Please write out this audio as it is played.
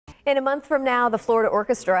In a month from now, the Florida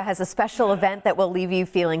Orchestra has a special event that will leave you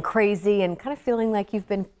feeling crazy and kind of feeling like you've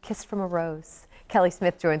been kissed from a rose. Kelly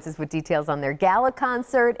Smith joins us with details on their gala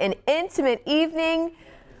concert, an intimate evening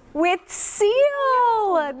with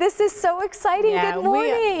Seal. This is so exciting. Yeah, good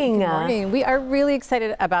morning. Good morning. We are really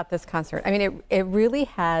excited about this concert. I mean, it really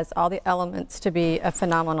has all the elements to be a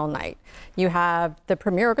phenomenal night. You have the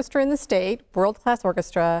premier orchestra in the state, world-class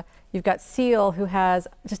orchestra. You've got Seal, who has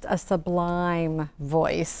just a sublime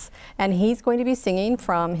voice, and he's going to be singing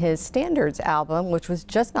from his Standards album, which was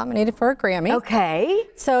just nominated for a Grammy. Okay.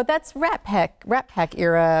 So that's Rat Pack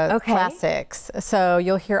era classics. So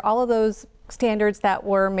you'll hear all of those standards that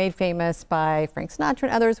were made famous by Frank Sinatra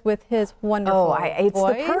and others with his wonderful it's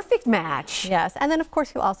voice. the perfect match. Yes, and then of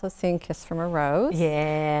course he'll also sing Kiss from a Rose.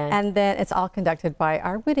 Yeah. And then it's all conducted by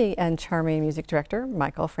our witty and charming music director,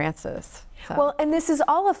 Michael Francis. So. Well, and this is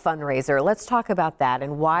all a fundraiser. Let's talk about that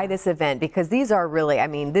and why this event, because these are really, I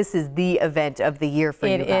mean, this is the event of the year for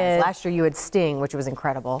you guys. Last year you had Sting, which was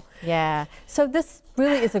incredible. Yeah. So this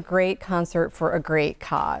really is a great concert for a great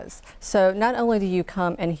cause. So not only do you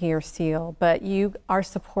come and hear Seal, but you are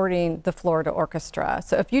supporting the Florida Orchestra.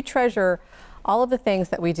 So if you treasure all of the things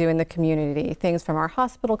that we do in the community, things from our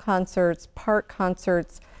hospital concerts, park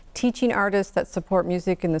concerts, teaching artists that support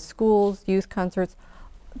music in the schools, youth concerts,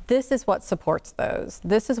 this is what supports those.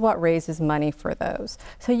 This is what raises money for those.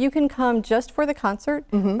 So you can come just for the concert,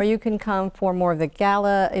 or you can come for more of the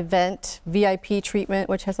gala event, VIP treatment,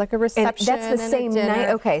 which has like a reception. And that's the same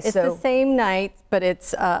night? Okay, it's the same night, but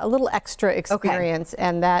it's a little extra experience,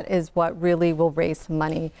 and that is what really will raise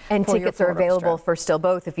money. And for tickets are available for still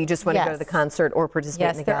both if you just want to go to the concert or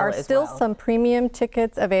participate in the gala as well. Yes, there are still some premium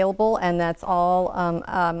tickets available, and that's all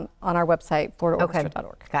on our website,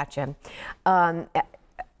 floridaorchestra.org. Gotcha.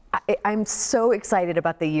 I'm so excited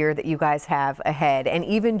about the year that you guys have ahead, and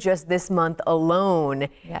even just this month alone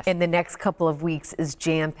in the next couple of weeks is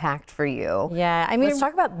jam-packed for you. Yeah, I mean, let's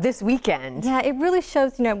talk about this weekend. Yeah, it really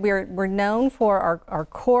shows, you know, we're known for our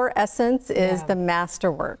core essence is the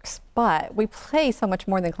masterworks, but we play so much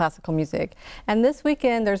more than classical music. And this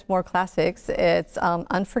weekend there's more classics. It's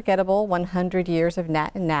Unforgettable 100 Years of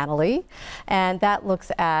Nat and Natalie, and that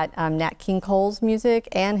looks at Nat King Cole's music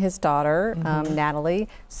and his daughter, Natalie.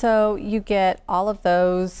 So you get all of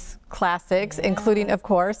those classics, including, of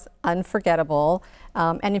course, Unforgettable.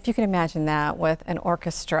 And if you can imagine that with an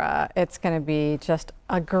orchestra, it's going to be just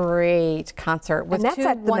a great concert with and that's two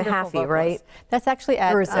at the wonderful Mahaffey, vocalists. right? That's actually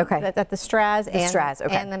at, at the Straz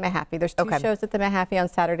and the Mahaffey. There's two shows at the Mahaffey on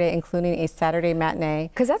Saturday, including a Saturday matinee.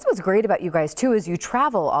 Because that's what's great about you guys too, is you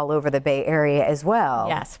travel all over the Bay Area as well.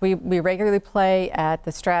 Yes, we regularly play at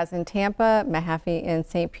the Straz in Tampa, Mahaffey in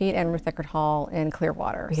St. Pete, and Ruth Eckerd Hall in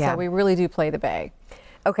Clearwater. Yeah. So we really do play the Bay.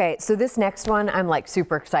 Okay, so this next one I'm like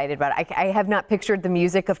super excited about. I have not pictured the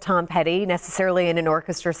music of Tom Petty necessarily in an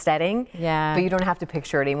orchestra setting. Yeah. But you don't have to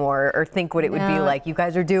picture it anymore or think what it would be like. You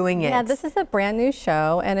guys are doing it. Yeah, this is a brand new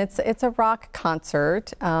show, and it's a rock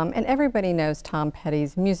concert, and everybody knows Tom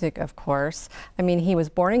Petty's music, of course. I mean, he was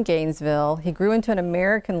born in Gainesville. He grew into an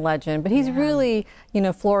American legend, but he's really, you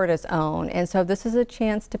know, Florida's own. And so this is a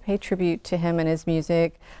chance to pay tribute to him and his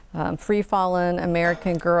music. Free Fallin',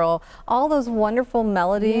 American Girl, all those wonderful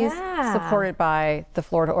melodies supported by the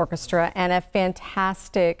Florida Orchestra, and a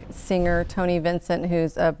fantastic singer, Tony Vincent,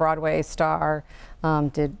 who's a Broadway star,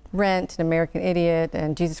 did Rent, An American Idiot,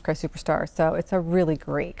 and Jesus Christ Superstar. So it's a really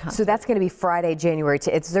great concert. So that's going to be Friday, January.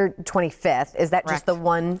 It's their 25th. Is that just the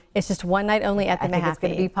one? It's just one night only at the Mahaffey. I think it's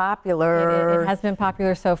going to be popular. It has been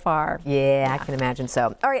popular so far. Yeah, I can imagine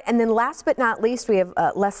so. All right, and then last but not least, we have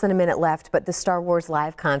less than a minute left, but the Star Wars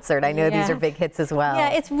live concert. I know these are big hits as well. Yeah,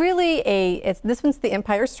 it's really this one's The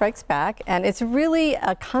Empire Strikes Back, and it's really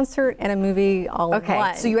a concert and a movie all in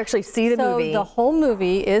one. So you actually see the movie. So the whole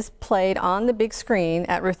movie is played on the big screen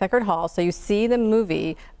at Ruth Eckerd Hall, so you see the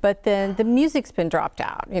movie, but then the music's been dropped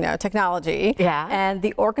out, you know, technology. Yeah. And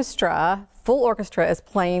the orchestra, full orchestra, is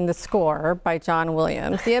playing the score by John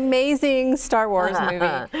Williams, the amazing Star Wars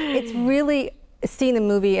movie. It's really seeing the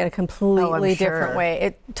movie in a completely different way.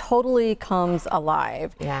 It totally comes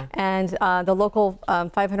alive. Yeah. And the local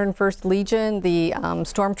 501st Legion, the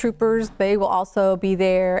stormtroopers, they will also be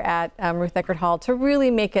there at Ruth Eckerd Hall to really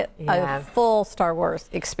make it a full Star Wars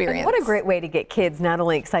experience. And what a great way to get kids not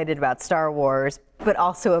only excited about Star Wars, but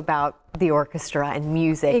also about the orchestra and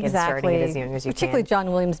music and starting it as young as you can. Particularly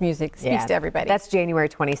John Williams' music speaks to everybody. That's January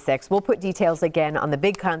 26th. We'll put details again on the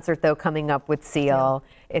big concert, though, coming up with Seal.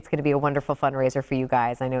 It's going to be a wonderful fundraiser for you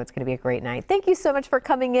guys. I know it's going to be a great night. Thank you so much for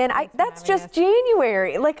coming in. That's just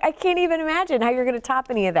January. Like, I can't even imagine how you're going to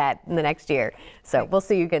top any of that in the next year. So we'll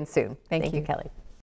see you again soon. Thank you, Kelly.